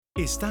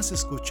Estás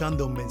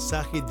escuchando un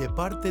mensaje de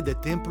parte de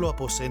Templo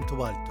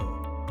Aposento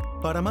Alto.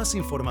 Para más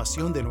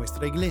información de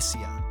nuestra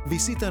iglesia,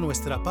 visita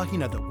nuestra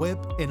página de web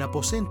en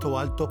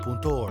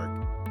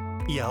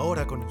aposentoalto.org. Y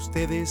ahora con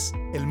ustedes,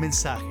 el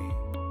mensaje.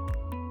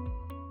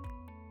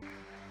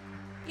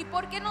 ¿Y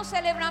por qué no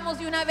celebramos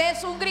de una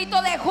vez un grito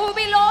de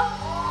júbilo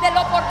de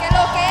lo que Él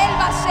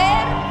va a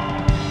hacer?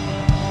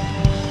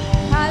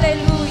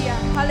 Aleluya,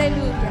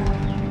 aleluya,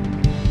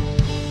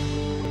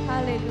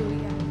 aleluya.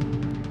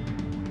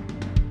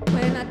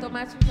 Pueden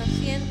tomar sus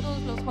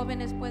asientos, los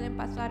jóvenes pueden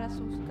pasar a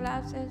sus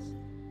clases,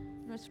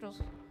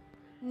 nuestros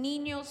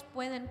niños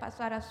pueden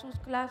pasar a sus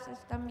clases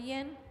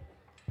también.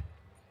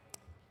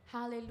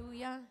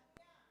 Aleluya.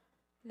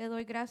 Le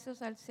doy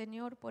gracias al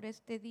Señor por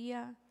este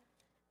día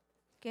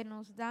que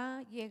nos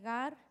da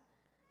llegar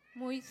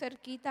muy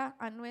cerquita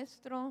a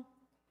nuestra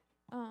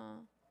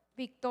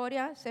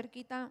victoria,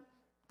 cerquita,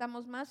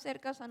 estamos más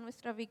cerca a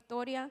nuestra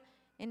victoria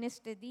en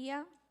este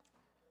día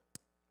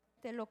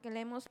de lo que le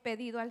hemos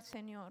pedido al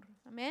Señor.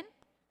 Amén.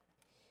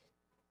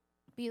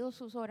 Pido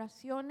sus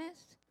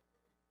oraciones.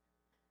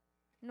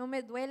 No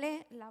me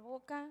duele la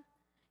boca.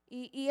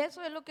 Y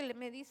eso es lo que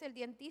me dice el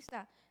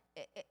dentista.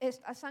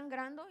 ¿Está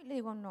sangrando? Y le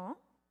digo, no.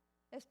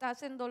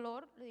 ¿Estás en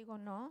dolor? Le digo,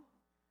 no.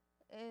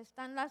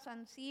 Están las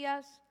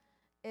encías,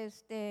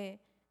 están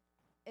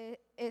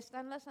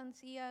las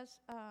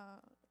encías,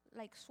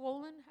 like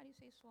swollen, how do you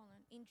say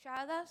swollen?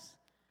 Hinchadas.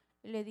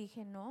 Le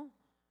dije, no.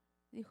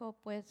 Dijo,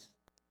 pues,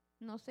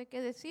 no sé qué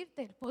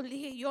decirte. Pues le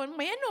dije, yo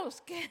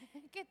menos,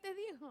 ¿qué te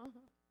digo?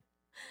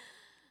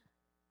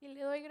 Y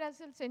le doy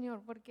gracias al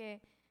Señor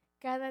porque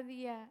cada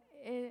día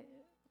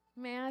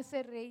me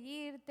hace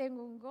reír,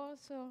 tengo un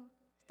gozo,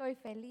 estoy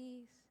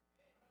feliz.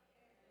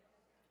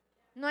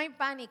 No hay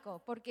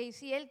pánico, porque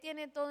si Él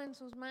tiene todo en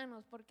sus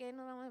manos, ¿por qué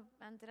no vamos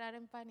a entrar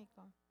en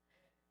pánico?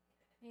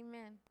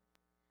 Amén.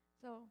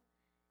 So,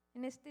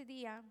 en este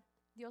día,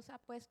 Dios ha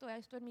puesto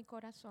esto en mi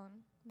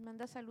corazón. Me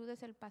manda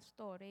saludos el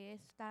pastor.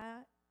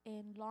 Está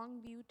en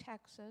Longview,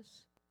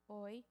 Texas,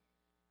 hoy.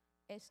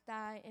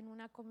 Está en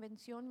una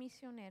convención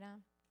misionera.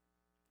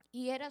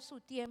 Y era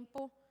su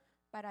tiempo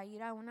para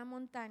ir a una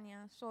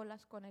montaña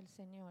solas con el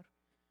Señor.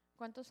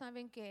 ¿Cuántos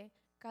saben que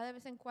cada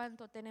vez en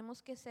cuando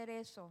tenemos que hacer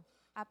eso?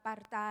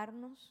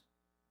 Apartarnos,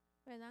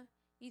 ¿verdad?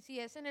 Y si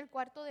es en el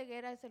cuarto de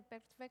guerra, es el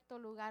perfecto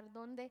lugar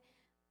donde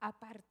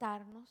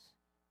apartarnos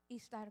y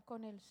estar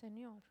con el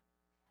Señor.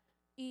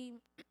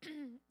 Y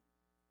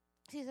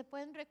si se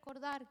pueden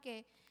recordar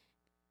que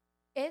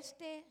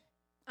este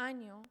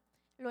año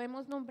lo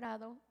hemos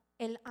nombrado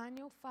el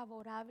año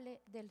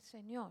favorable del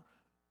Señor.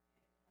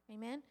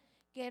 Amén.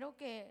 Quiero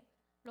que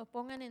lo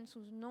pongan en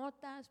sus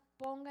notas,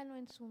 pónganlo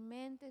en su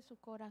mente, su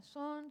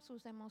corazón,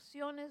 sus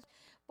emociones,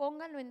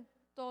 pónganlo en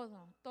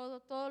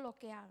todo lo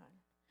que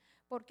hagan.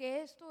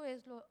 Porque esto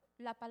es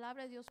la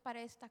palabra de Dios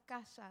para esta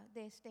casa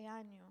de este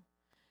año.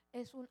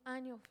 Es un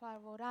año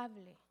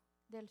favorable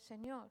del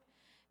Señor.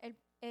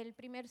 El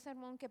primer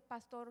sermón que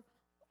pastor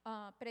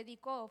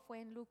predicó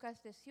fue en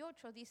Lucas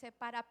 18. Dice,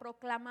 para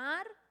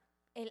proclamar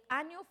el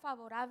año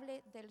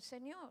favorable del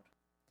Señor.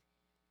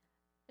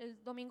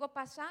 El domingo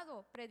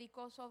pasado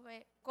predicó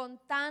sobre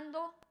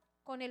contando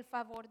con el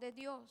favor de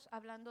Dios,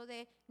 hablando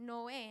de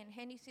Noé en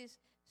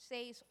Génesis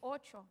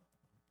 6:8.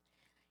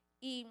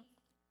 Y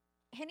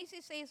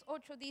Génesis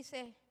 6:8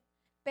 dice,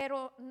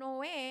 pero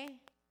Noé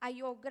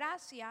halló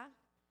gracia,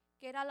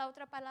 que era la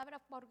otra palabra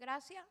por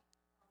gracia,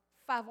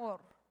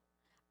 favor.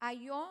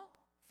 Halló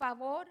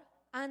favor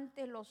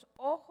ante los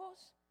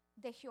ojos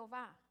de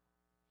Jehová.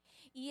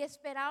 Y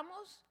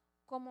esperamos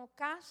como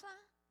casa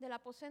del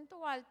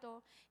aposento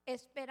alto,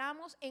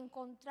 esperamos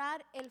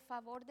encontrar el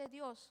favor de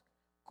Dios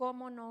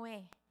como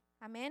Noé.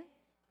 Amén.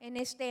 En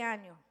este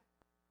año.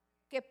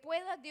 Que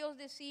pueda Dios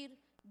decir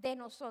de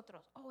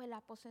nosotros, oh, el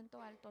aposento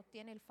alto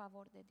tiene el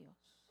favor de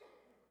Dios.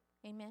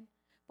 Amén.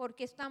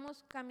 Porque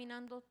estamos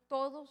caminando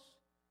todos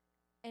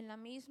en la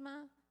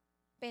misma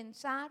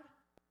pensar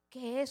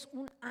que es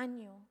un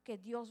año que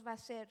Dios va a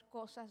hacer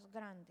cosas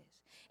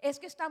grandes. Es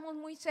que estamos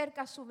muy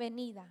cerca a su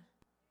venida.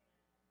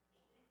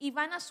 Y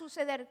van a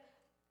suceder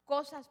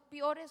cosas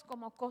peores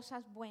como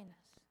cosas buenas.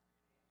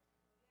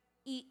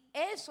 Y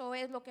eso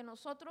es lo que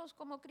nosotros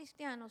como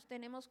cristianos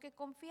tenemos que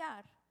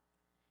confiar,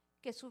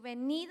 que su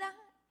venida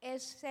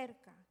es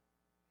cerca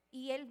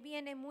y Él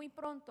viene muy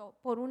pronto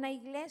por una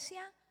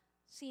iglesia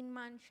sin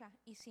mancha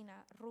y sin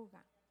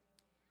arruga.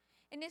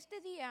 En este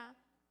día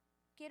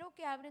quiero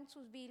que abren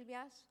sus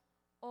Biblias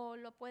o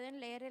lo pueden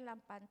leer en la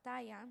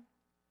pantalla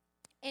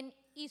en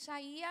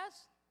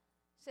Isaías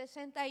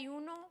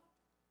 61,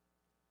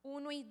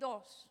 1 y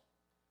 2.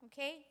 ¿Ok?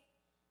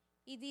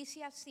 Y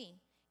dice así,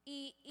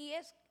 y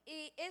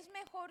es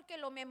mejor que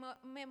lo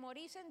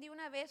memoricen de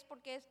una vez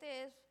porque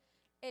este es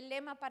el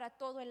lema para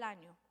todo el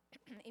año.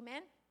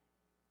 Amén.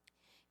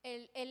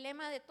 El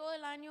lema de todo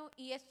el año,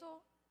 y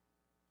esto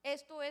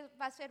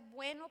va a ser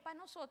bueno para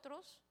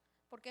nosotros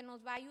porque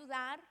nos va a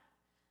ayudar.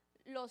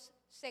 Los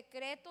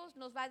secretos,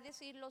 nos va a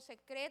decir los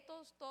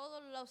secretos,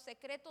 todos los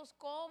secretos,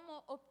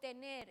 cómo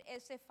obtener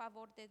ese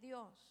favor de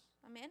Dios.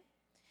 Amén.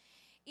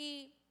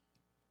 Y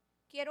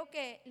quiero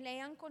que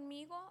lean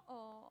conmigo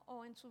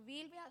o en su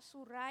Biblia,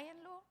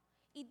 subrayenlo.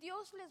 Y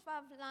Dios les va a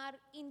hablar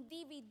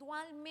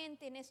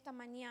individualmente en esta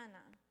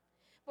mañana,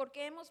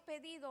 porque hemos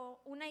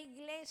pedido una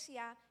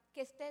iglesia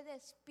que esté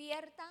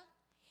despierta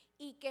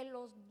y que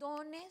los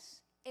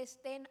dones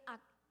estén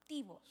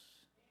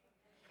activos,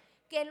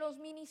 que los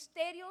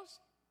ministerios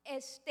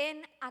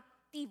estén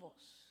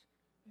activos,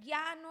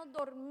 ya no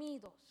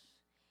dormidos.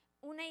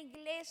 Una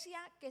iglesia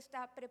que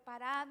está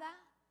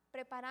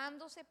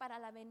preparándose para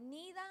la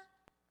venida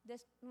de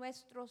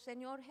nuestro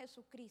Señor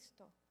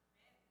Jesucristo.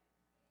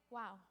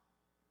 Wow.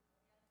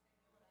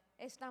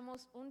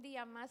 Estamos un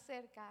día más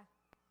cerca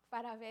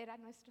para ver a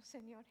nuestro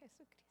Señor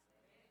Jesucristo.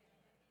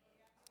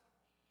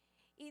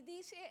 Y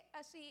dice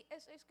así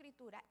esa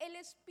escritura: el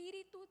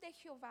Espíritu de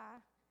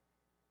Jehová,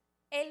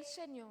 el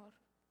Señor,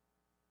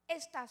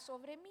 está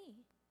sobre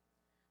mí,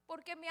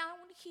 porque me ha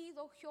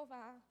ungido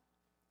Jehová,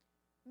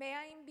 me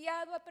ha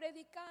enviado a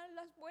predicar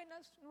las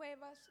buenas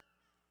nuevas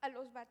a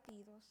los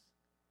batidos,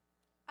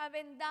 a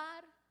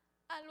vendar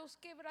a los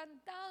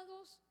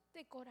quebrantados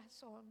de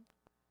corazón,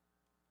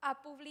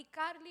 a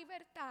publicar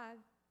libertad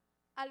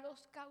a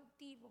los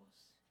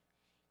cautivos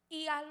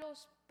y a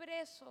los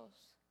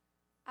presos,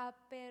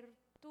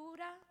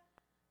 apertura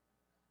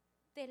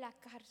de la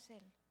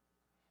cárcel,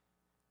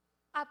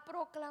 a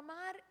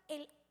proclamar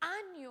el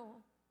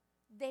año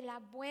de la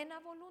buena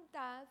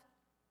voluntad,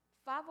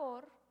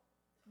 favor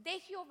de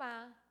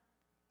Jehová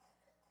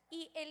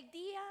y el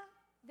día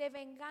de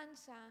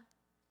venganza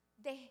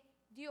de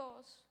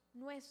Dios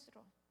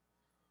nuestro,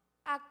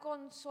 a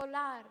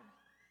consolar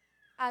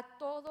a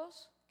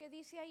todos, ¿qué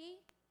dice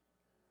ahí?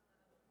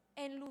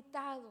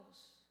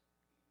 Enlutados,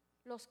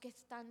 los que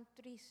están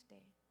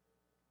tristes.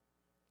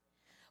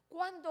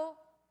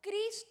 Cuando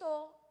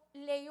Cristo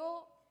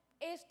leyó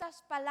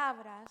estas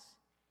palabras,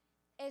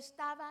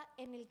 estaba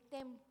en el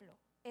templo,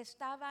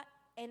 estaba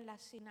en la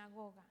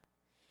sinagoga,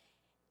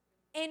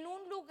 en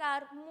un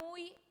lugar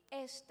muy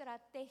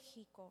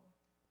estratégico,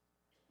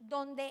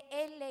 donde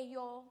él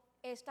leyó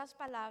estas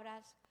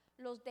palabras,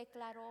 los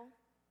declaró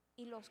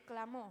y los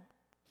clamó.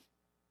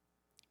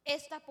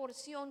 Esta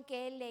porción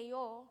que él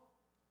leyó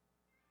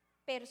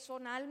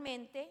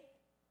personalmente,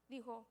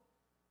 dijo: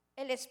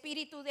 el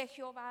Espíritu de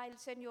Jehová, el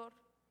Señor,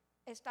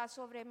 está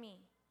sobre mí,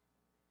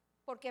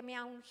 porque me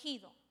ha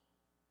ungido.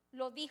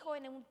 Lo dijo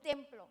en un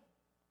templo,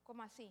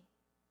 como así.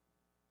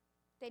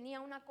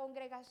 Tenía una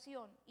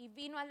congregación y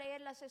vino a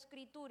leer las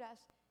escrituras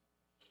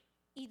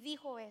y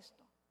dijo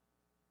esto.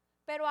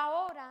 Pero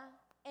ahora,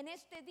 en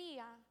este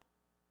día,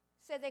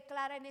 se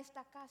declara en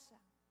esta casa,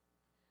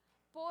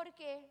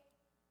 porque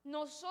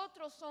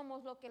nosotros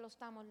somos los que lo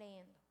estamos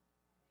leyendo.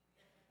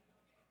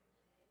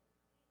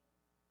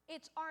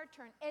 It's our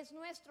turn, es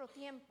nuestro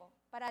tiempo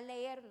para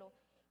leerlo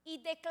y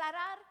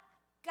declarar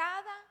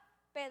cada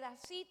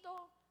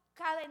pedacito,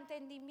 cada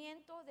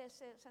entendimiento de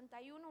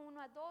 61,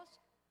 1 a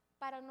 2,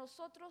 para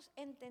nosotros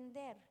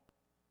entender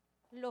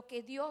lo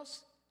que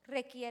Dios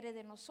requiere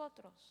de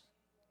nosotros.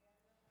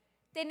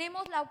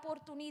 Tenemos la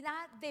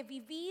oportunidad de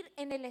vivir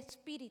en el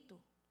Espíritu.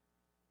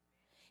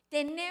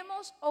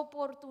 Tenemos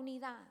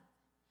oportunidad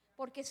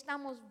porque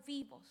estamos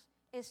vivos,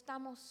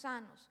 estamos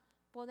sanos,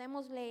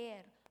 podemos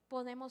leer,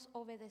 podemos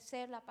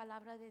obedecer la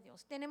palabra de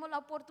Dios. Tenemos la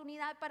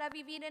oportunidad para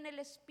vivir en el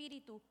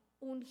Espíritu,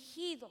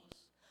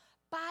 ungidos,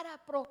 para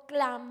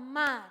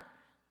proclamar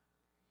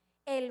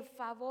el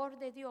favor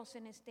de Dios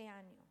en este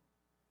año.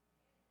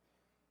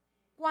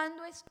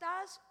 Cuando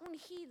estás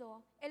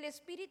ungido, el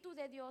Espíritu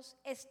de Dios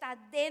está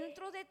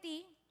dentro de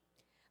ti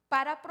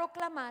para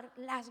proclamar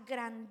las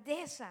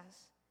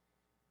grandezas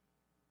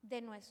de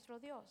nuestro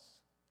Dios,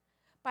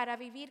 para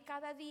vivir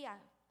cada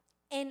día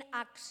en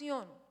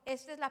acción.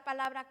 Esta es la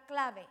palabra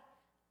clave,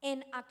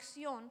 en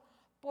acción,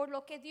 por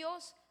lo que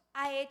Dios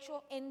ha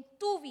hecho en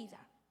tu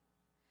vida.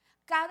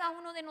 Cada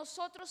uno de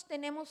nosotros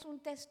tenemos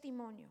un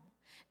testimonio.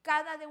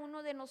 Cada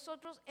uno de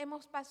nosotros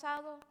hemos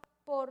pasado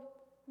por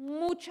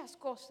muchas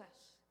cosas.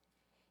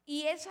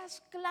 Y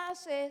esas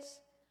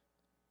clases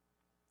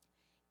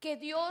que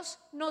Dios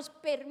nos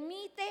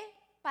permite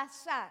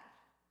pasar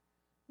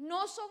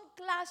no son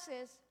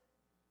clases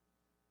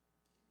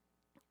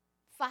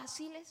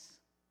fáciles,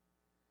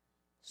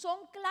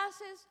 son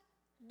clases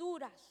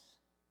duras,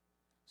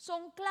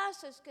 son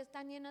clases que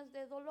están llenas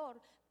de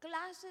dolor,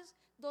 clases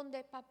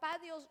donde Papá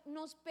Dios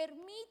nos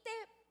permite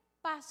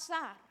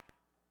pasar.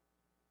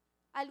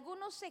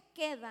 Algunos se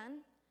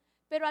quedan,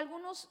 pero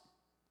algunos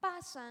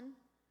pasan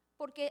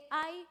porque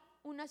hay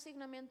un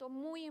asignamiento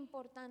muy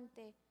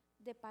importante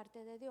de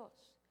parte de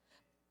Dios.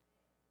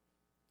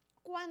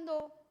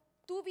 Cuando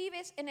tú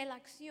vives en la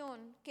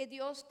acción que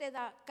Dios te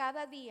da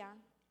cada día,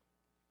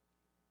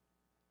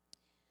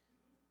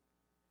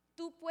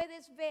 tú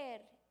puedes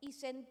ver y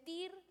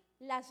sentir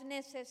las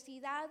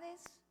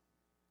necesidades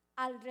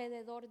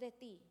alrededor de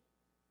ti,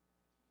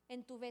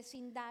 en tu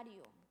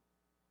vecindario,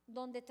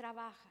 donde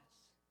trabajas.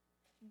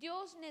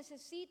 Dios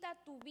necesita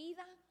tu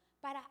vida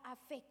para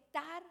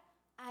afectar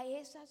a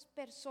esas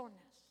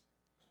personas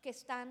que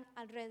están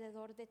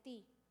alrededor de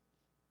ti,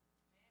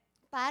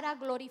 para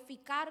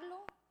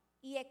glorificarlo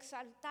y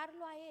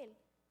exaltarlo a Él,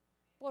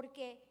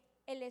 porque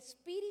el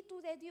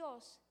Espíritu de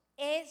Dios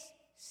es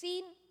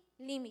sin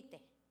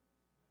límite.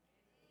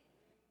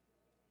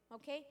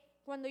 ¿Ok?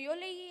 Cuando yo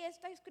leí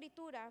esta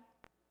escritura,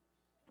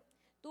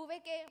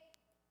 tuve que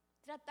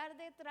tratar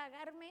de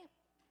tragarme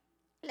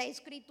la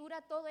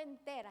escritura toda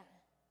entera.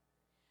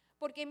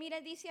 Porque mira,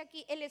 dice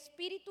aquí, el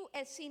Espíritu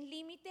es sin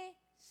límite,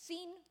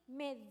 sin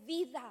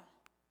medida.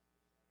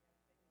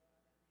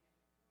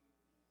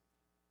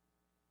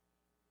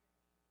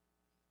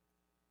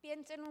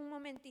 Piensen un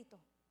momentito.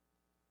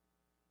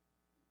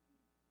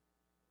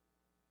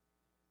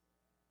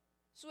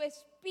 Su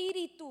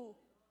Espíritu,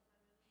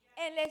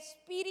 el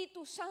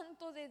Espíritu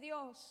Santo de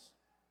Dios,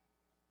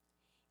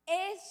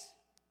 es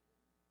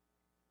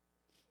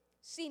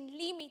sin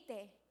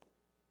límite,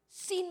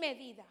 sin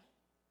medida.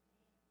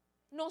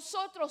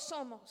 Nosotros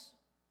somos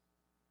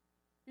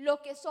los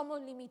que somos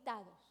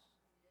limitados.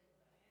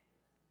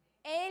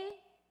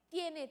 Él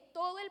tiene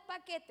todo el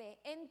paquete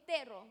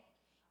entero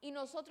y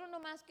nosotros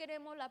nomás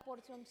queremos la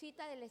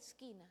porcioncita de la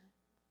esquina.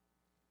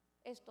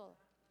 Es todo.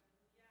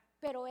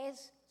 Pero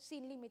es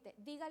sin límite.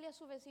 Dígale a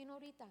su vecino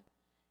ahorita,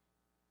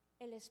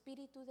 el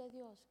Espíritu de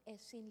Dios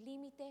es sin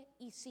límite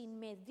y sin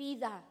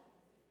medida.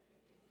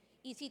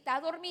 Y si está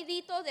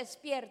dormidito,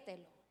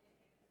 despiértelo.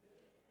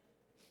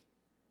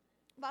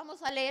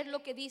 Vamos a leer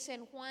lo que dice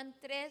en Juan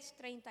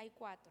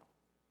 3:34.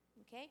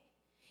 ¿Okay?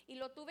 Y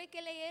lo tuve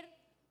que leer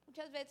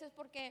muchas veces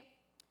porque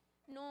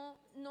no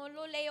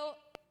lo leo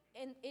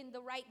en the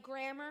right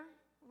grammar,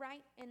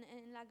 right,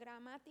 en la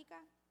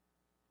gramática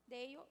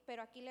de ello,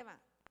 pero aquí le va.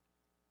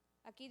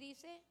 Aquí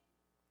dice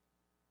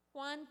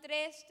Juan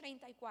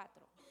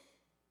 3:34.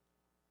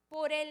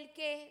 Por el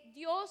que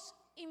Dios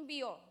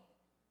envió,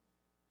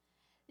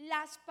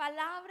 las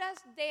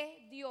palabras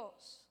de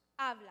Dios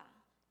habla.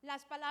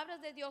 Las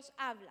palabras de Dios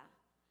habla,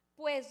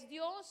 pues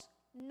Dios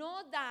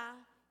no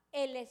da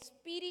el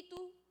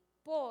Espíritu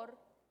por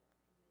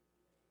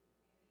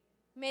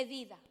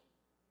medida.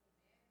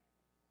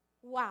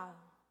 Wow.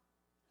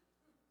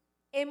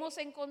 Hemos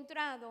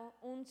encontrado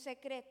un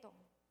secreto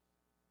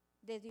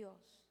de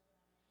Dios,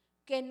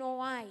 que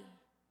no hay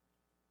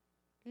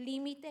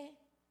límite,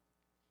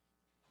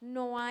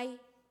 no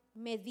hay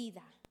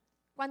medida.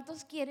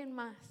 ¿Cuántos quieren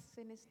más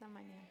en esta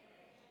mañana?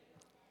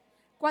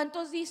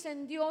 ¿Cuántos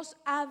dicen, Dios,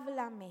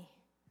 háblame?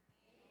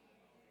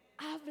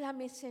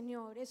 Háblame,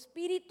 Señor.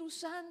 Espíritu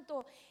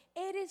Santo,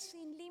 eres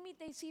sin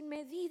límite y sin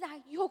medida.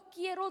 Yo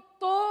quiero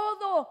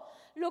todo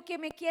lo que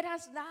me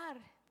quieras dar.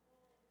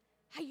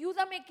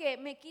 Ayúdame que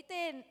me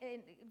quiten,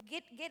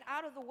 get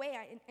out of the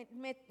way.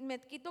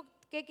 Me quito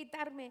que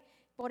quitarme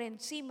por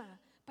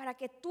encima para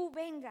que tú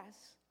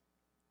vengas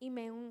y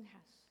me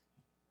unjas.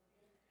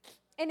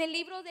 En el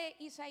libro de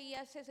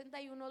Isaías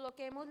 61, lo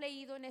que hemos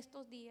leído en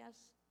estos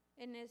días,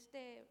 en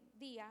este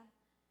día,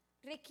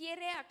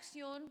 requiere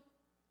acción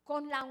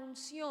con la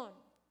unción,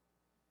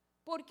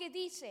 porque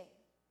dice,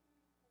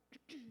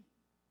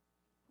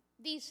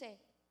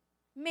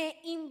 me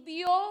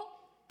envió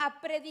a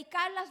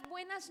predicar las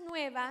buenas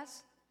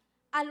nuevas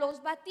a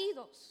los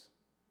batidos,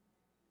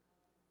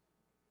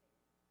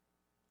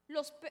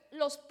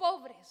 los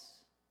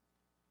pobres.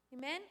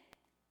 Amén.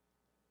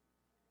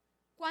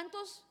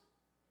 ¿Cuántos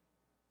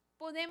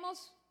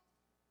podemos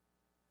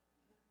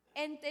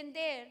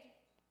entender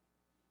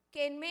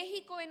que en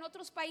México, en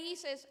otros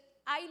países,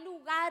 hay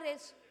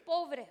lugares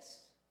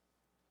pobres?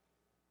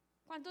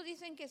 ¿Cuántos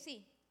dicen que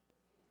sí?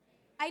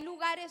 Hay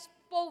lugares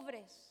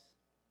pobres.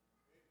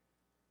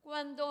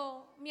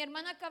 Cuando mi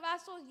hermana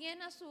Cavazos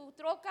llena su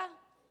troca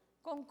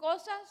con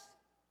cosas,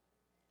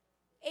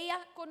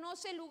 ella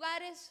conoce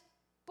lugares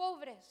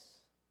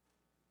pobres.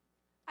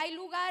 Hay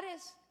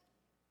lugares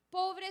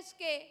pobres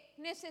que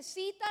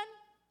necesitan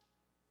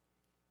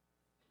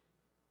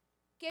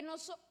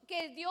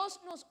que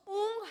Dios nos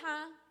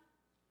unja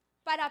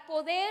para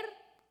poder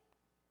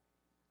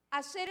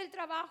hacer el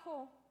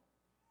trabajo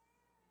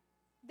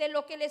de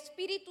lo que el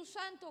Espíritu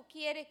Santo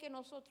quiere que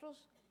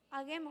nosotros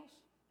hagamos.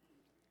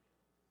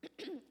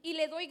 Y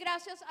le doy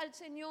gracias al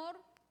Señor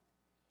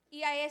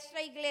y a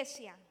esta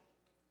iglesia,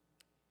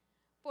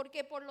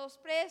 porque por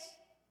los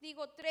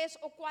 3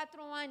 o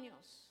 4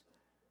 años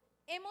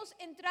hemos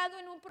entrado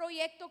en un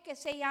proyecto que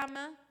se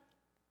llama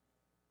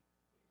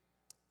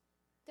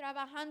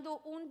Trabajando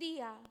un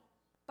día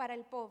para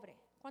el pobre.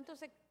 ¿Cuántos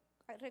se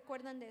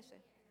recuerdan de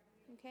ese?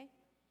 Okay.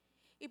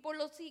 Y por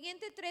los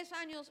siguientes 3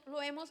 años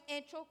lo hemos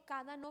hecho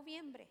cada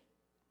noviembre.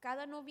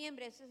 Cada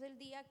noviembre, ese es el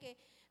día que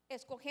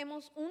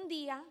escogemos un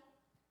día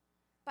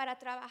para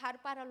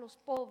trabajar para los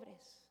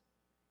pobres.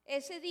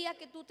 Ese día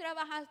que tú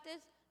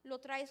trabajaste, lo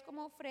traes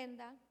como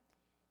ofrenda.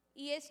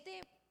 Y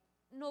este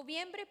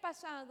noviembre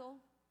pasado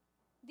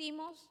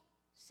dimos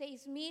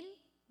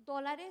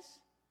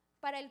 $6,000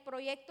 para el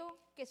proyecto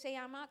que se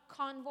llama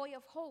Convoy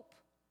of Hope.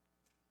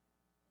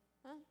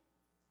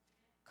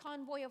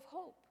 Convoy of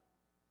Hope.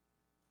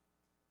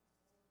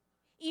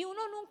 Y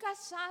uno nunca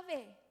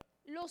sabe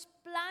los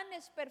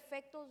planes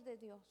perfectos de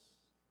Dios.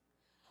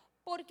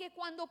 Porque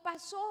cuando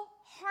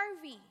pasó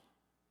Harvey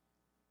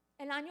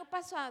el año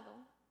pasado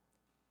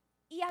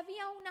Y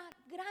había una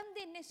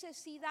grande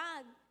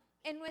necesidad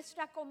en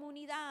nuestra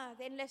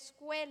comunidad, en la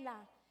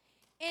escuela,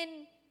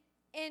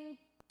 en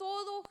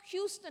todo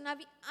Houston.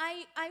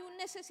 Hay una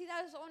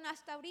necesidad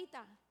hasta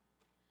ahorita.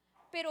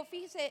 Pero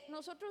fíjese,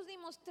 nosotros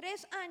dimos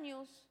 3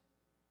 años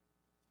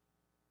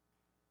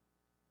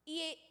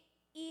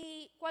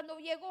y cuando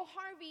llegó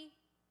Harvey,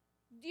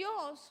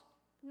 Dios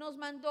nos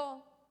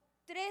mandó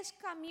 3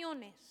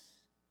 camiones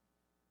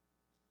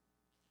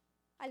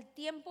al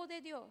tiempo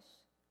de Dios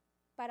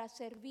para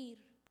servir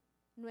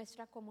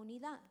nuestra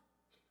comunidad.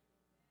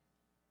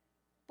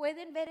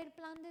 ¿Pueden ver el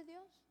plan de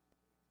Dios?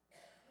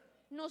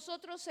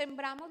 Nosotros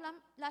sembramos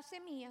la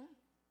semilla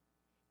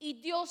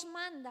y Dios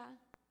manda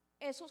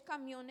esos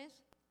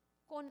camiones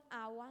con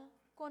agua,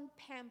 con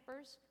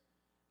Pampers,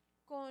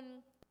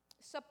 con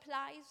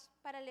supplies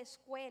para la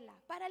escuela.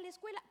 Para la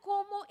escuela,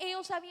 ¿cómo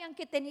ellos sabían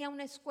que tenía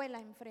una escuela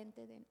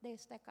enfrente de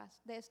esta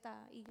casa, de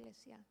esta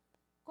iglesia?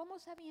 ¿Cómo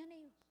sabían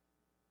ellos?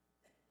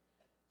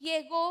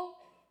 Llegó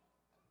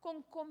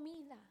con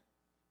comida,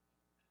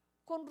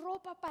 con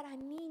ropa para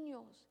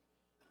niños,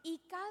 y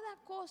cada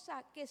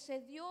cosa que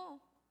se dio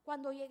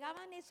cuando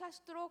llegaban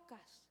esas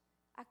trocas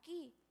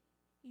aquí,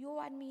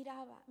 yo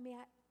admiraba,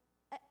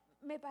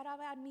 me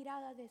paraba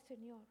admirada del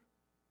Señor.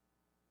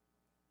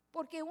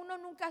 Porque uno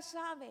nunca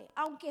sabe,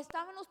 aunque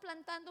estábamos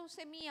plantando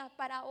semilla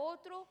para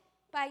otro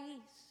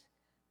país,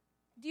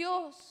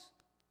 Dios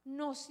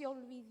no se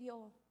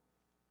olvidó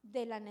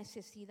de la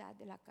necesidad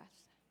de la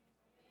casa.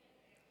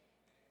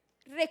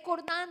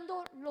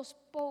 Recordando los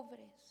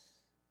pobres.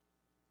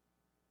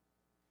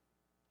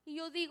 Y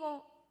yo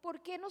digo,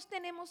 ¿por qué nos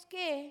tenemos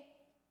que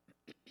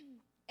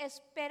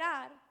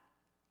esperar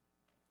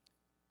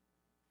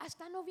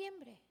hasta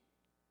noviembre?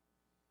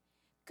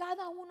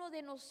 Cada uno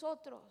de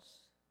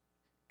nosotros,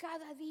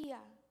 cada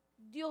día,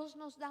 Dios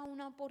nos da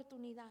una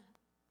oportunidad.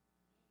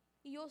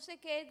 Y yo sé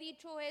que he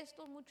dicho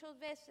esto muchas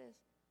veces,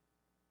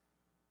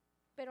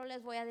 pero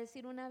les voy a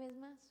decir una vez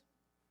más.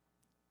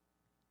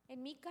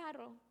 En mi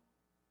carro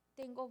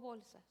tengo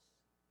bolsas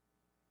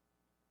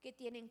que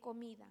tienen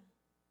comida,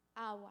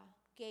 agua,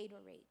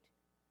 Gatorade,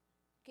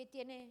 que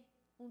tiene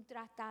un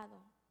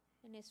tratado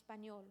en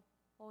español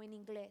o en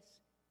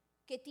inglés,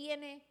 que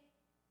tiene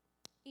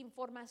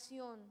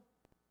información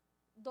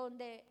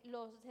donde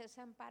los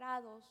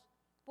desamparados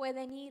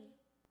pueden ir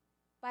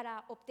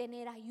para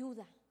obtener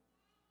ayuda.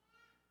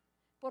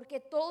 Porque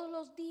todos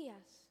los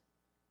días,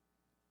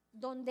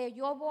 donde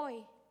yo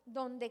voy,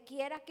 donde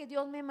quiera que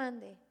Dios me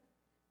mande,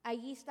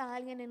 allí está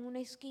alguien en una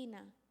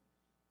esquina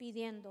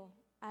pidiendo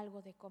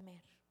algo de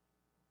comer.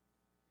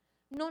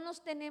 No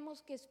nos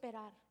tenemos que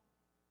esperar.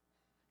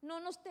 No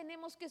nos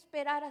tenemos que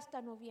esperar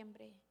hasta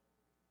noviembre.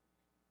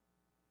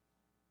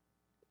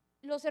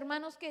 Los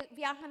hermanos que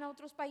viajan a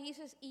otros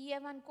países y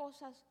llevan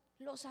cosas,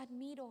 los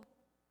admiro.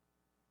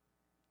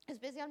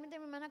 Especialmente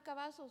mi hermana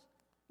Cavazos.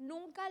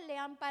 Nunca le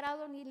han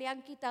parado ni le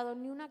han quitado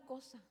ni una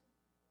cosa.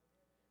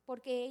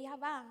 Porque ella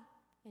va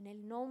en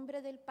el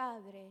nombre del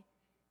Padre,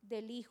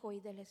 del Hijo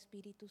y del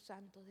Espíritu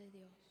Santo de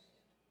Dios.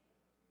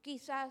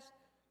 Quizás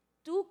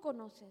tú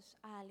conoces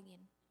a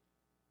alguien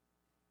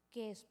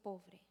que es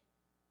pobre.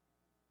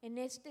 En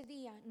este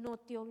día no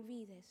te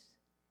olvides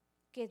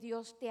que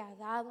Dios te ha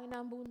dado en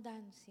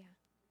abundancia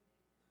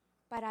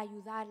para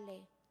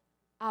ayudarle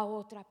a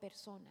otra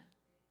persona.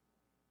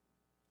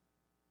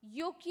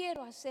 Yo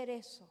quiero hacer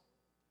eso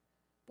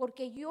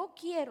porque yo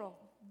quiero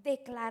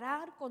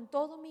declarar con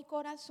todo mi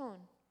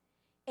corazón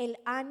el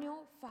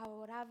año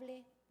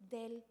favorable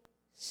del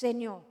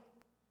Señor.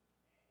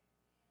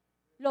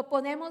 Lo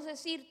podemos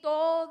decir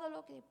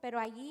pero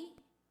allí,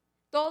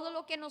 todo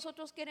lo que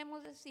nosotros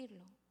queremos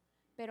decirlo,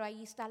 pero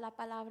ahí está la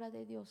palabra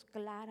de Dios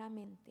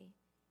claramente.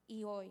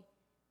 Y hoy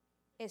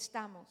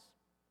estamos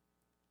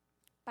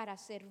para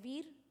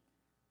servir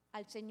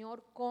al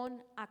Señor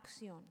con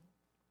acción.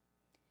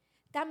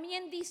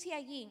 También dice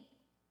allí,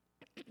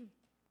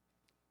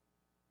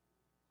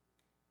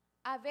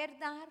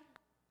 dar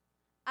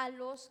a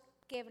los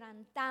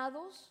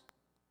quebrantados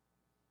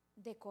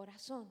de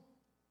corazón.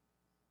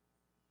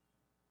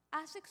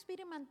 ¿Has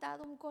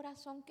experimentado un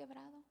corazón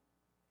quebrado?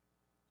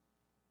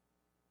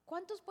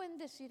 ¿Cuántos pueden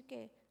decir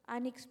que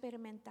han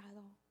experimentado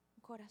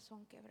un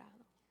corazón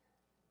quebrado?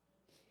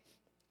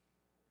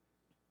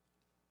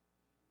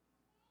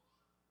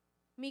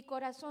 Mi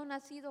corazón ha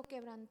sido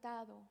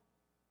quebrantado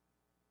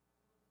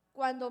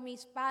cuando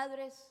mis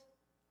padres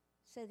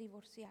se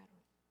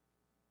divorciaron.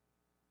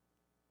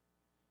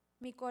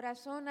 Mi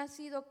corazón ha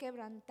sido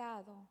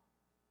quebrantado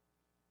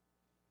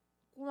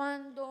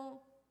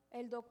cuando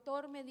el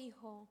doctor me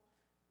dijo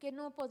que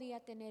no podía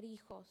tener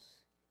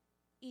hijos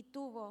y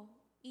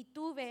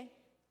tuve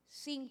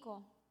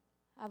 5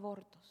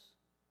 abortos.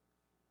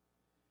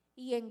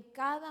 Y en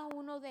cada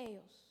uno de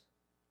ellos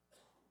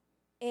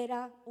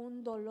era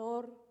un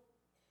dolor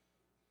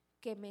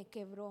que me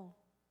quebró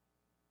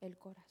el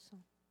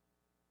corazón.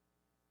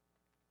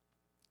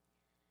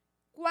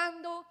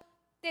 Cuando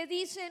te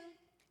dicen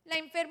la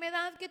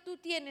enfermedad que tú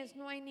tienes,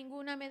 no hay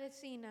ninguna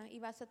medicina y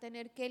vas a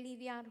tener que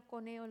lidiar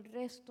con ello el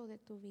resto de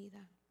tu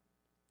vida.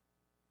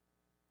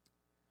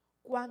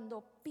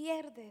 Cuando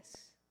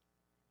pierdes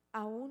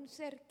a un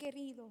ser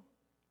querido,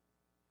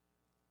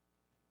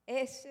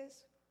 ese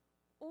es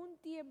un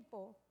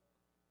tiempo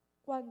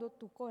cuando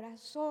tu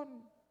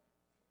corazón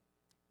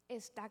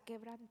está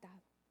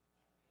quebrantado.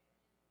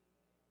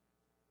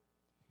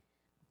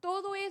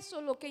 Todo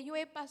eso, lo que yo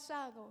he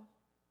pasado,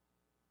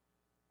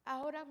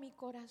 ahora mi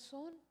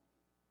corazón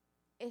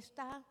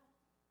está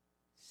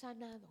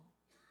sanado.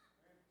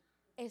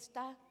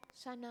 Está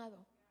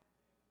sanado.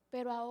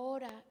 Pero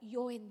ahora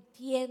yo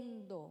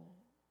entiendo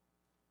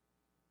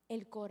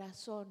el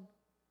corazón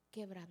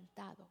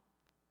quebrantado.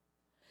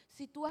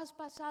 Si tú has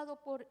pasado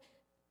por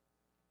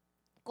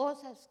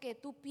cosas que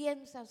tú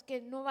piensas que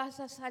no vas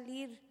a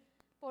salir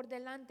por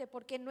delante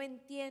porque no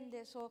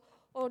entiendes o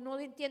no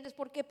entiendes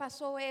por qué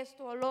pasó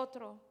esto o lo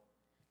otro,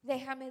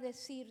 déjame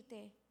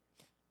decirte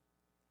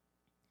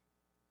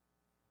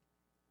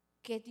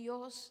que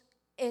Dios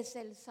es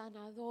el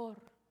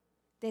sanador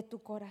de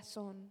tu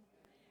corazón.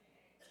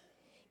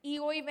 Y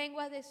hoy vengo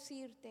a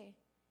decirte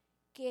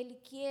que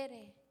Él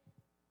quiere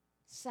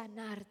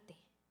sanarte.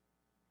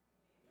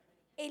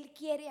 Él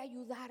quiere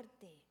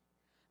ayudarte.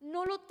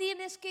 No lo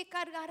tienes que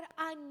cargar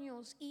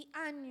años y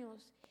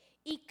años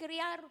y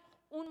crear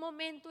un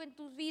momento en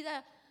tu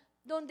vida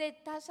donde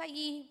estás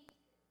allí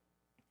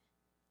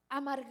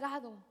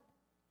amargado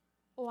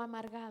o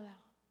amargada.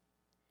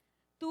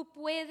 Tú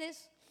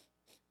puedes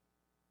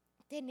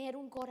tener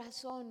un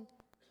corazón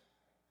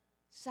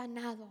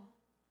sanado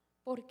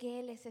porque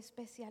Él es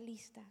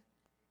especialista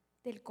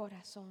del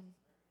corazón.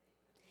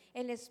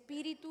 El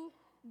Espíritu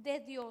de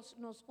Dios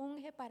nos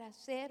unge para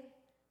ser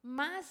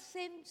más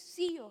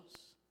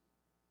sencillos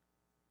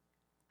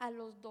a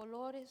los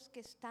dolores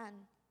que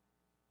están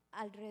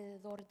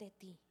alrededor de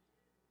ti.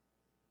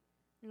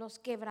 Los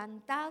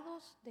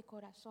quebrantados de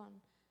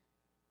corazón.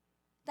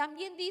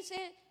 También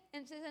dice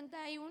en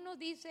 61,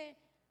 dice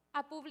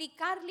a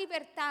publicar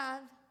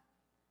libertad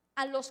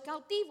a los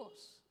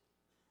cautivos.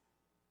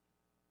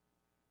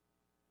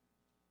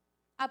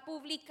 A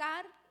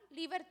publicar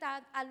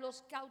libertad a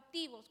los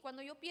cautivos.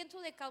 Cuando yo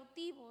pienso de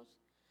cautivos,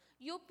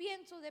 yo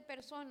pienso de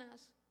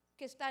personas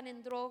que están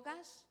en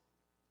drogas,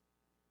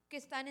 que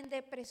están en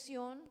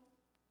depresión,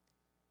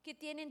 que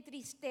tienen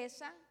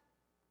tristeza,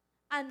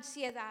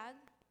 ansiedad,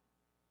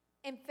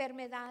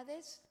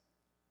 enfermedades,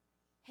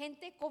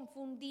 gente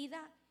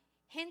confundida,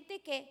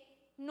 gente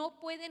que no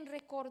pueden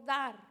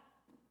recordar.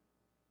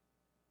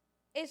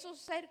 Eso es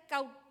ser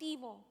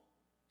cautivo.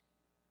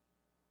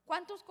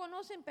 ¿Cuántos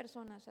conocen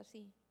personas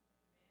así?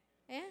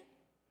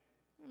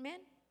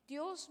 Amén.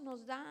 Dios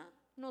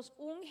nos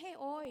unge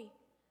hoy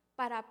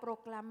para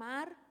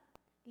proclamar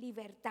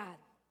libertad.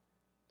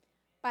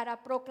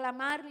 Para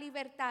proclamar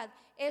libertad.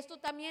 Esto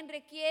también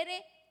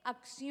requiere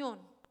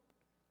acción.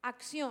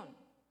 Acción.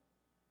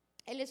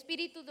 El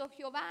Espíritu de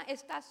Jehová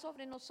está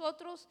sobre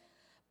nosotros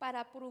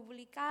para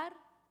publicar.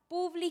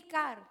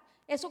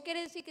 Eso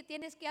quiere decir que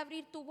tienes que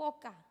abrir tu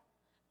boca.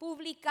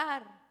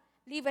 Publicar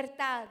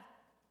libertad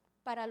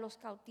para los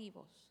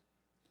cautivos.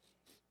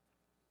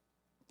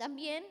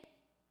 También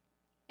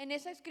en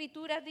esa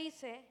escritura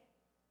dice,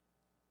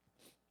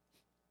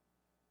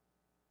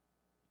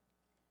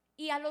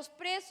 y a los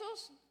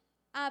presos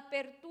a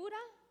apertura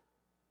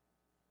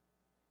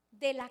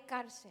de la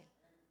cárcel.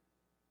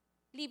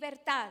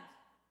 Libertad.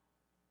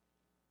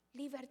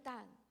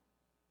 Libertad.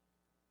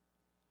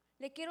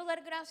 Le quiero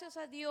dar gracias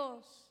a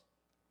Dios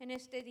en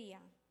este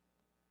día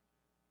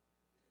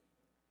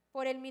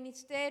por el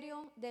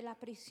ministerio de la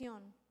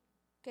prisión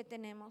que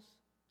tenemos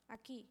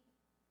aquí.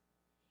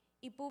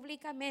 Y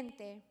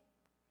públicamente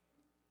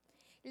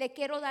le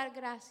quiero dar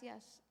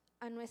gracias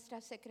a nuestra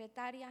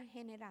secretaria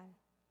general,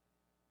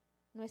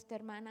 nuestra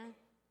hermana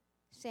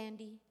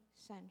Sandy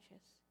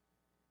Sánchez.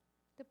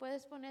 ¿Te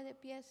puedes poner de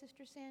pie,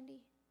 Sister Sandy?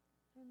 I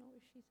don't know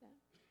where she's at.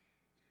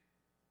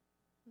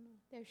 No,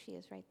 there she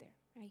is, right there.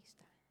 Ahí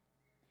está.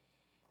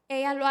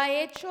 Ella lo ha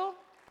hecho.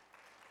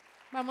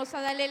 Vamos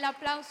a darle el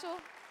aplauso.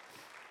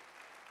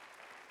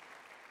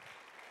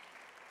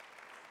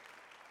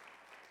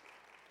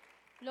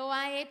 Lo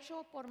ha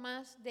hecho por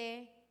más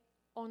de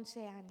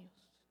 11 años.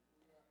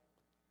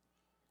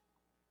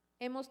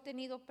 Hemos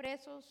tenido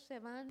presos, se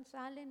van,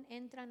 salen,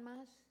 entran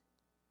más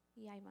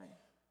y ahí van.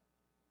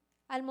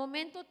 Al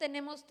momento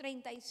tenemos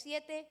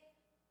 37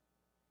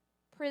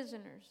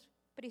 prisioneros.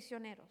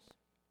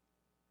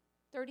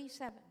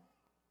 37.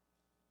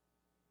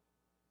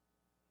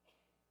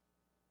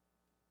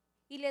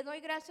 Y le doy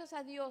gracias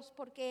a Dios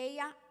porque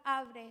ella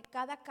abre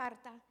cada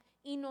carta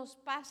y nos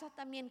pasa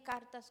también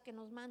cartas que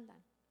nos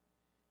mandan.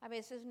 A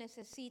veces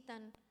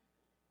necesitan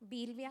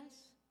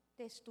Biblias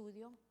de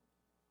estudio,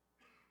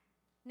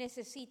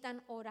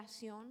 necesitan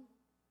oración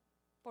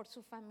por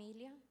su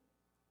familia,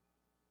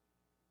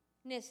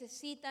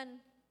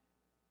 necesitan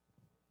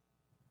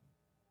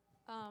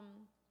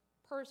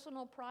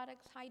personal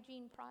products,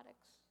 hygiene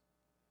products,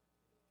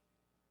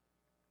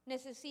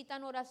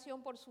 necesitan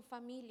oración por su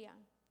familia,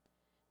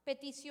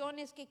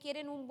 peticiones que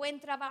quieren un buen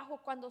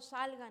trabajo cuando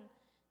salgan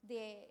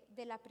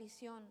de la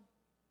prisión.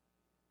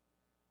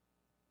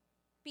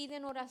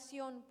 piden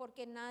oración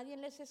porque nadie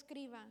les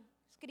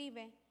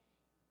escribe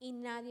y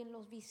nadie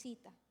los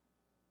visita.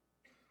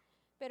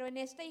 Pero en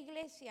esta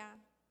iglesia,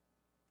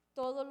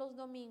 todos los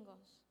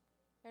domingos,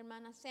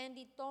 hermana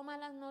Sandy toma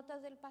las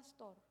notas del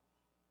pastor,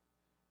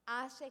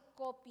 hace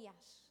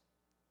copias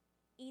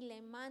y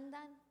le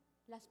mandan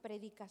las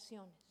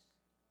predicaciones.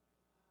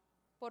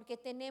 Porque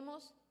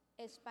tenemos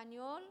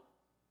español,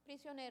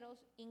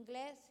 prisioneros,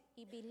 inglés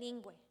y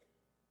bilingüe.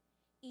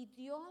 Y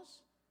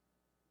Dios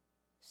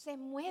se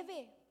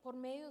mueve por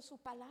medio de su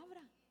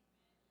palabra.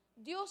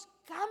 Dios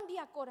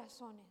cambia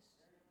corazones.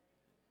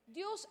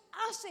 Dios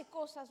hace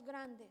cosas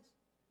grandes.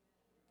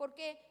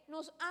 Porque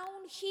nos ha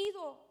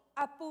ungido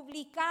a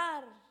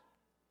publicar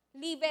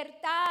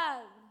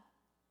libertad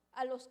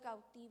a los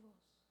cautivos.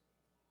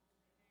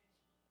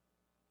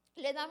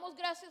 Le damos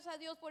gracias a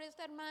Dios por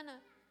esta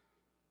hermana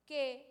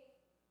que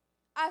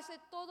hace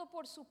todo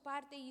por su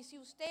parte. Y si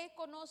usted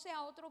conoce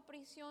a otro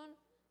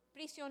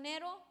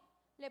prisionero,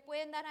 le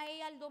pueden dar a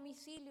ella el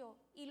domicilio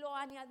y lo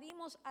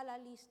añadimos a la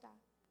lista.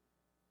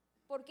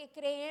 Porque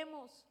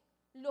creemos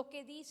lo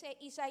que dice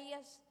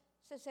Isaías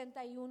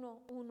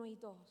 61, 1 y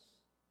 2.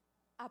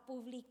 A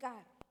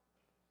publicar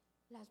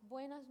las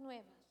buenas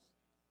nuevas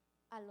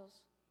a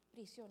los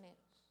prisioneros.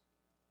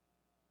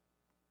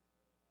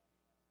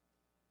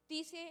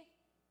 Dice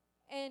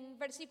en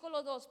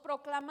versículo 2,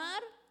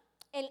 proclamar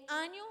el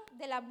año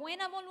de la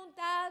buena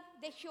voluntad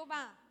de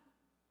Jehová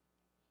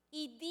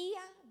y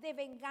día de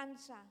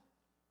venganza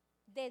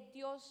del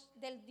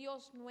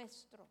Dios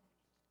nuestro,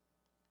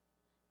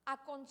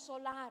 a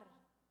consolar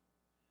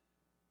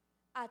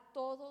a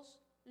todos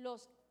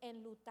los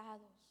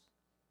enlutados,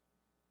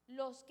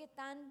 los que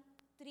están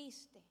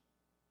tristes.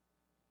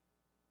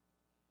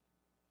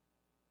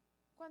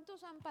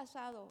 ¿Cuántos han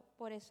pasado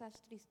por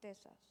esas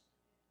tristezas?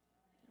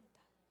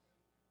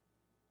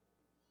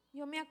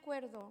 Yo me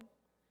acuerdo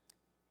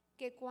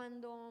que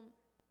cuando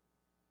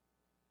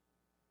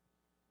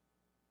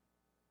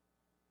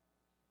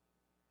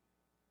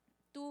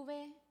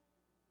tuve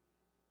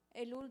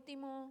el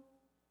último,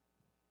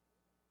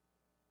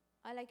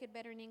 I like it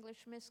better in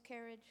English,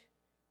 miscarried,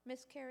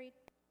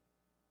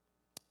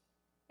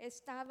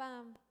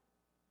 estaba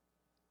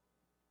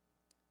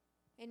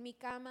en mi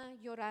cama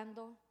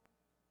llorando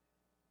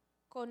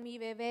con mi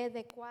bebé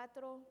de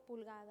 4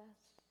 pulgadas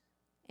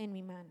en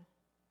mi mano.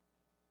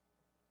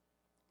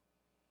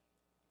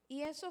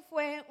 Y eso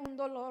fue un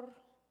dolor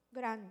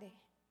grande.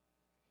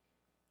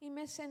 Y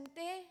me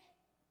senté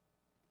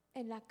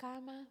en la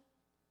cama.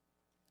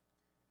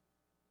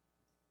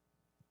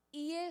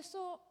 Y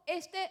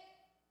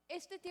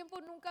este tiempo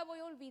nunca voy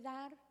a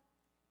olvidar.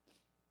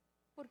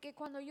 Porque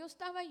cuando yo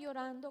estaba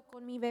llorando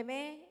con mi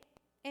bebé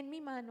en mi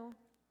mano,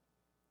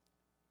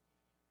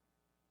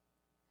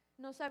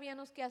 no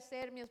sabíamos qué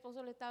hacer. Mi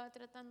esposo le estaba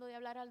tratando de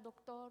hablar al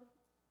doctor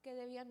qué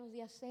debíamos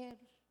de hacer.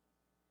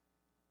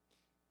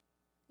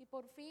 Y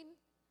por fin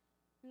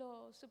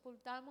lo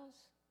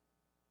sepultamos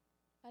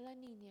a la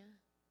niña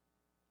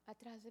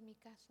atrás de mi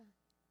casa.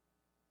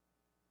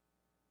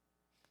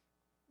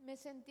 Me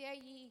senté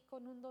allí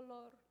con un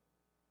dolor.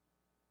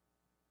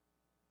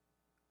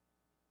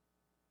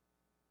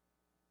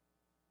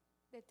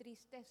 De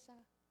tristeza.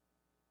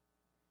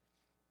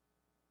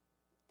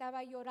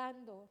 Estaba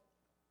llorando.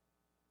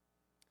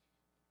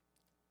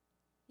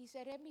 Y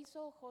cerré mis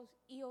ojos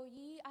y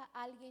oí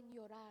a alguien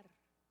llorar.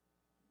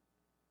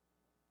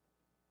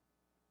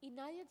 Y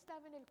nadie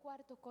estaba en el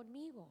cuarto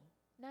conmigo.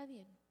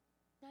 Nadie.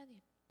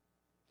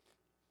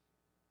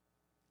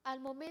 Al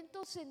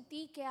momento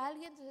sentí que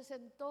alguien se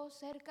sentó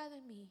cerca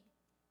de mí,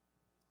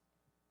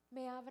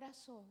 me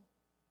abrazó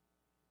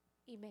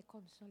y me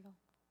consoló.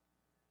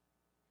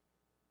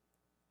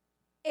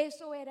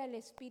 Eso era el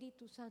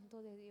Espíritu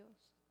Santo de Dios,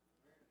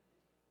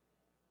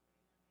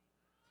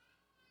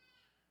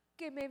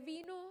 que me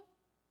vino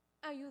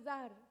a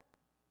ayudar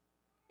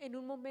en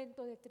un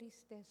momento de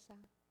tristeza.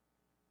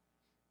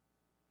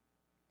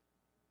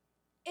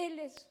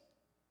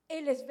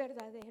 Él es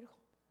verdadero.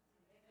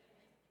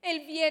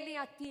 Él viene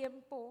a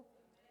tiempo.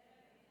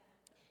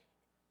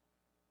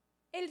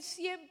 Él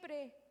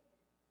siempre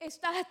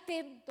está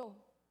atento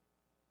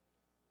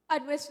a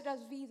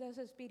nuestras vidas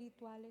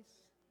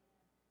espirituales.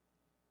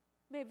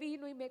 Me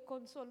vino y me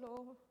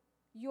consoló.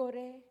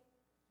 Lloré.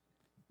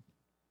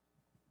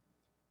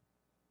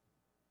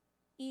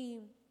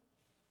 Y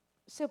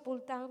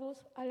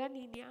sepultamos a la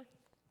niña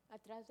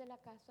atrás de la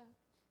casa.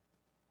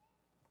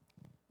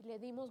 Le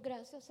dimos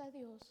gracias a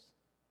Dios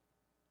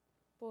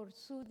por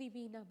su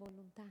divina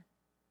voluntad.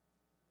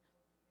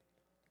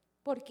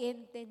 Porque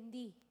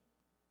entendí.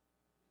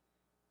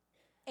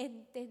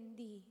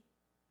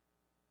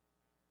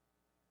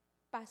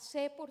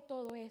 Pasé por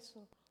todo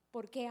eso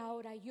porque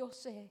ahora yo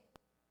sé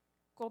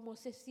cómo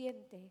se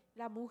siente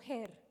la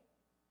mujer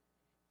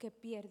que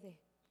pierde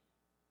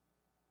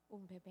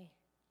un bebé.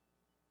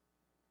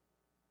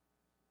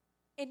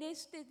 En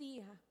este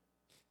día,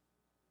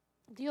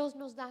 Dios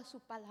nos da su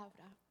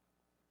palabra.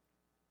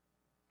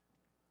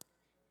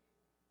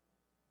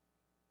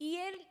 Y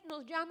Él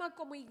nos llama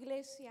como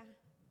iglesia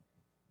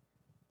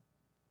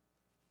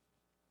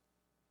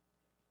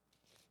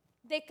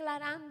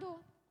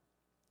declarando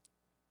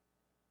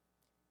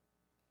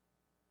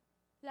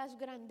las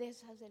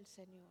grandezas del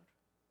Señor.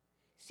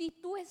 Si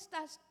tú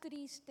estás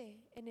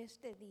triste en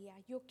este día,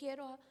 yo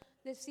quiero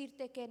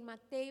decirte que en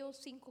Mateo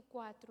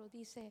 5:4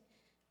 dice,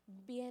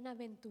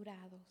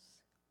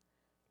 bienaventurados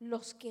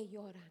los que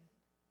lloran,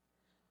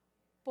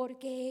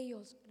 porque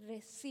ellos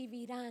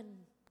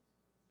recibirán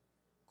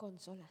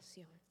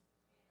consolación.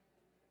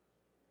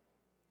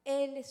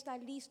 Él está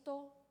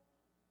listo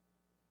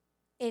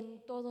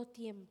en todo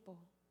tiempo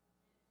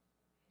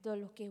de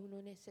lo que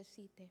uno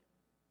necesite.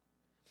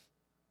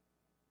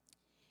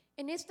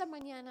 En esta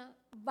mañana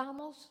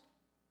vamos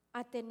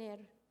a tener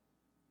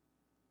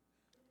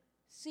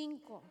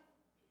cinco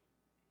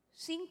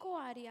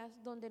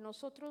áreas donde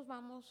nosotros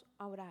vamos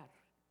a orar.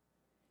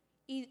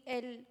 Y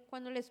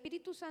cuando el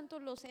Espíritu Santo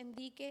los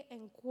indique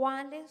en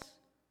cuáles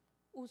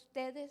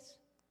ustedes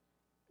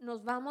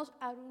nos vamos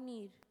a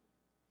unir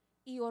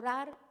y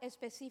orar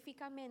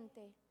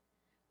específicamente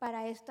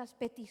para estas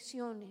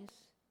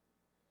peticiones,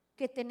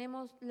 que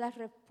tenemos la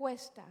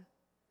respuesta,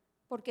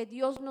 porque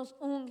Dios nos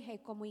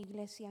unge como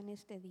iglesia en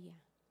este día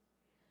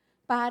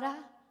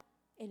para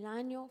el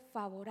año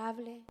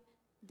favorable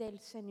del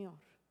Señor.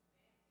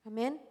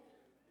 Amén.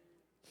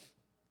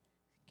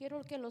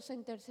 Quiero que los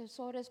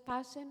intercesores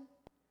pasen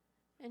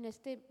en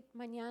este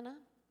mañana.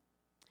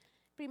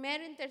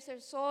 Primer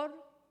intercesor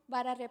va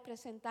a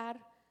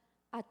representar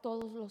a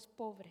todos los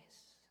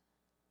pobres.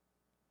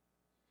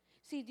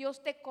 Si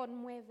Dios te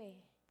conmueve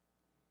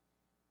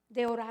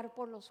de orar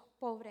por los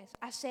pobres,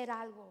 hacer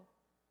algo,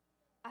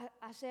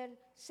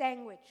 hacer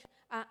sándwich,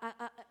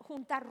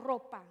 juntar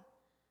ropa,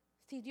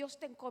 si Dios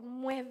te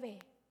conmueve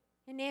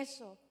en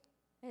eso,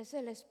 es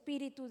el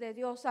Espíritu de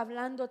Dios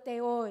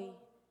hablándote hoy,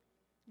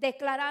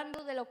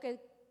 declarando de lo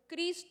que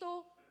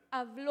Cristo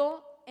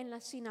habló en la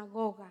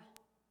sinagoga,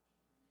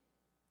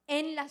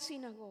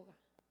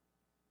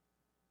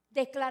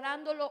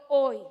 declarándolo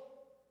hoy,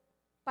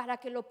 para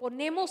que lo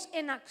ponemos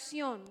en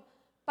acción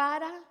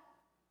para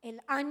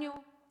el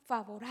año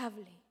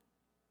favorable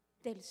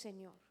del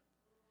Señor.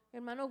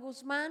 Hermano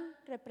Guzmán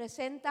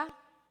representa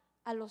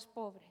a los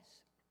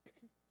pobres.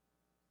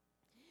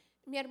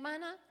 Mi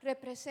hermana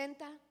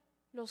representa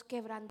los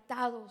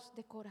quebrantados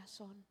de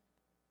corazón.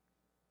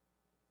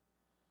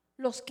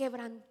 Los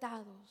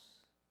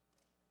quebrantados.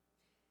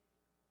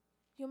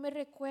 Yo me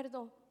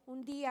recuerdo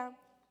un día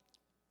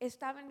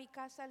estaba en mi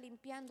casa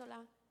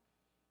limpiándola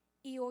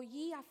y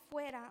oí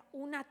afuera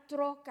una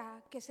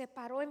troca que se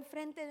paró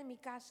enfrente de mi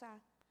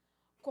casa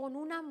con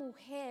una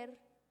mujer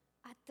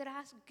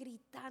atrás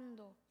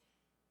gritando.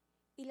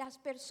 Y las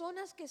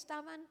personas que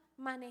estaban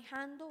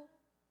manejando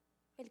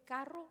el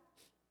carro,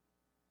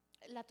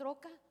 la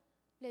troca,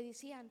 le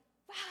decían,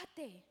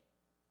 bájate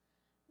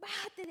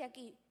de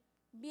aquí,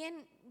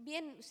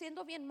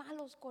 siendo bien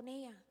malos con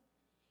ella.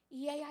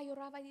 Y ella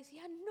lloraba y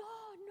decía, no.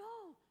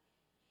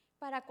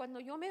 Para cuando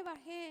yo me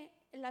bajé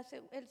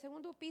el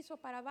segundo piso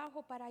para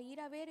abajo para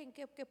ir a ver en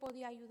qué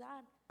podía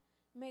ayudar,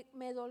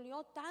 me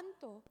dolió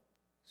tanto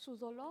su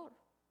dolor.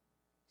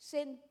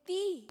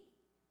 Sentí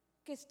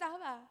que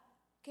estaba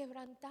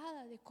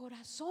quebrantada de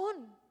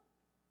corazón.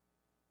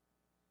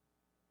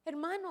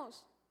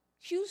 Hermanos,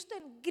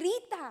 Houston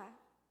grita,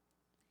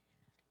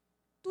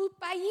 tu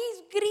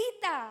país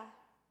grita,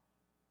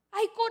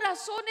 hay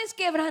corazones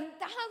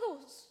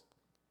quebrantados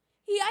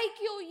y hay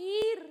que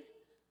oír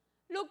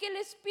lo que el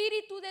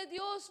Espíritu de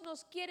Dios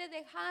nos quiere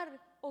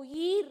dejar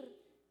oír,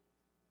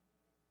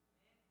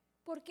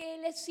 porque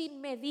Él es sin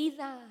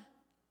medida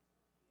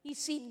y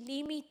sin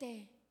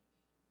límite.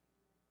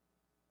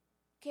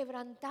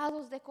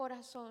 Quebrantados de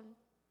corazón.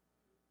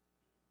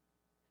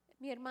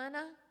 Mi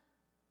hermana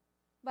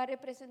va a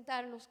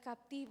representar los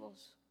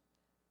captivos,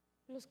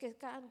 los que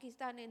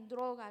están en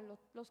droga,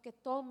 los que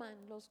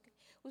toman,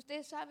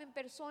 ustedes saben,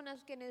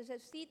 personas que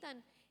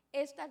necesitan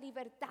esta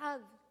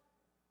libertad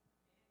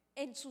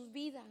en sus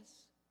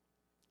vidas.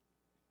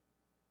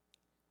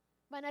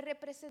 Van a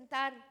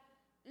representar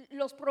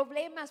los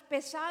problemas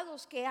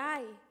pesados que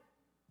hay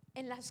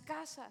en las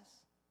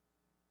casas.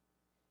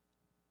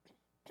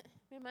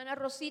 Mi hermana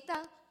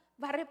Rosita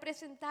va a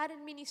representar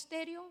el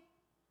ministerio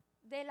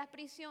de la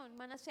prisión.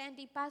 Hermana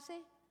Sandy,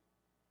 pase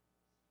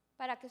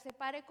para que se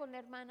pare con la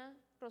hermana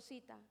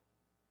Rosita.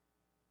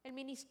 El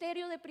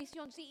ministerio de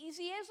prisión. Y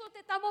si eso te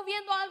está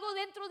moviendo algo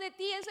dentro de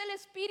ti, es el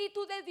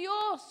Espíritu de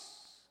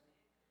Dios.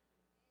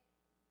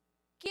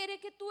 Quiere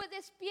que tú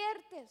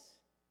despiertes,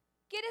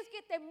 quieres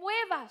que te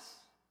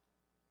muevas,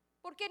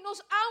 porque nos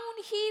ha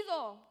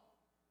ungido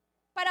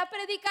para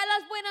predicar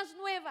las buenas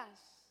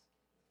nuevas,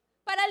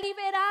 para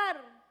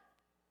liberar.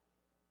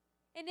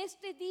 En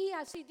este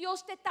día, si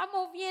Dios te está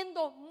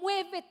moviendo,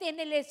 muévete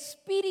en el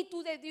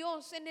Espíritu de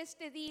Dios en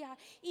este día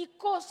y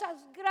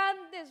cosas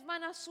grandes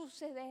van a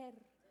suceder.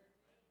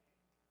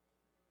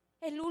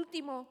 El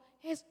último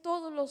es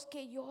todos los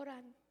que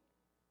lloran,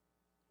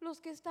 los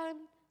que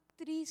están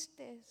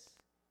tristes,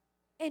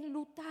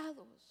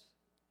 enlutados.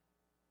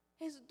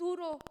 Es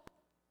duro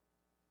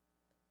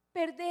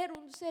perder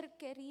un ser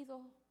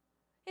querido,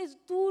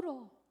 es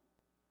duro.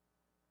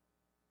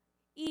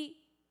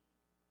 Y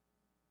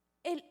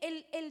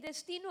El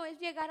destino es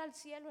llegar al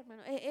cielo,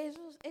 hermano.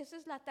 Esa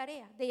es la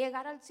tarea, de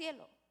llegar al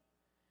cielo.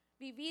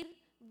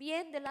 Vivir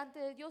bien delante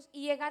de Dios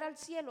y llegar al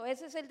cielo.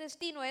 Ese es el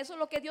destino, eso es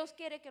lo que Dios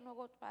quiere que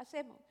nosotros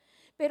hacemos.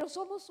 Pero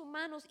somos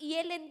humanos y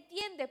Él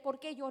entiende por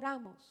qué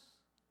lloramos.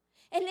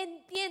 Él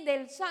entiende,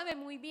 Él sabe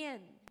muy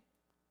bien.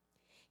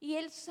 Y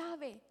Él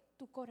sabe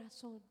tu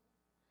corazón.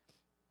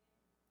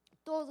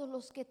 Todos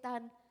los que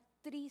están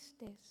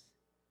tristes,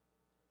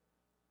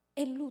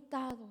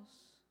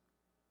 enlutados,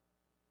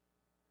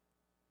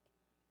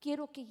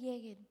 quiero que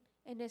lleguen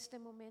en este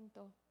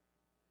momento.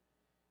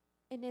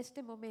 En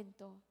este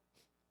momento.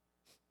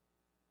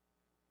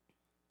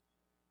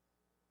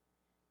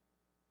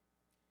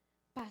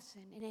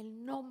 Pasen en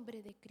el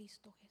nombre de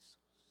Cristo Jesús.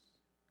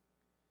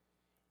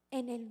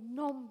 En el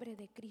nombre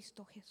de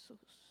Cristo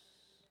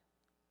Jesús.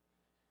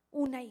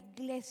 Una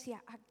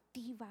iglesia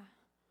activa,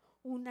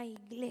 una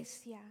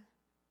iglesia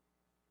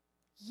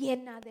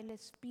llena del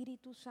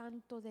Espíritu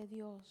Santo de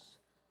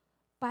Dios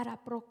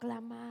para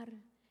proclamar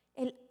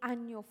el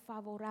año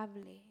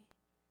favorable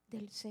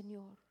del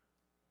Señor.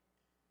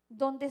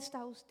 ¿Dónde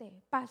está usted?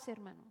 Pase,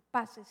 hermano,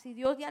 pase. Si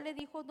Dios ya le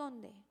dijo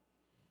dónde.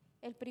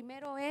 El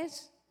primero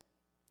es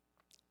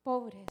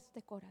pobres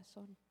de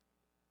corazón.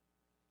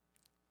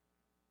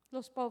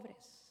 Los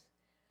pobres,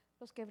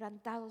 los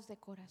quebrantados de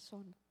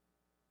corazón,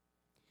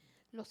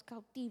 los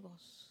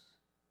cautivos,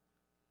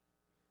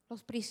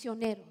 los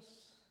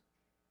prisioneros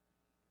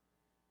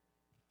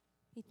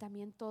y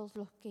también todos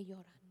los que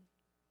lloran.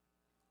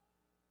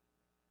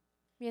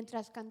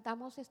 Mientras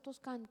cantamos estos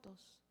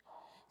cantos,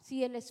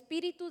 si el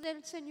Espíritu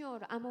del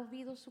Señor ha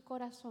movido su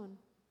corazón,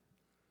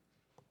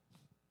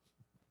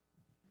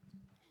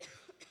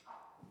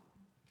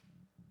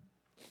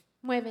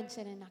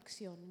 muévense en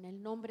acción en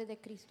el nombre de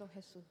Cristo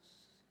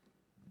Jesús.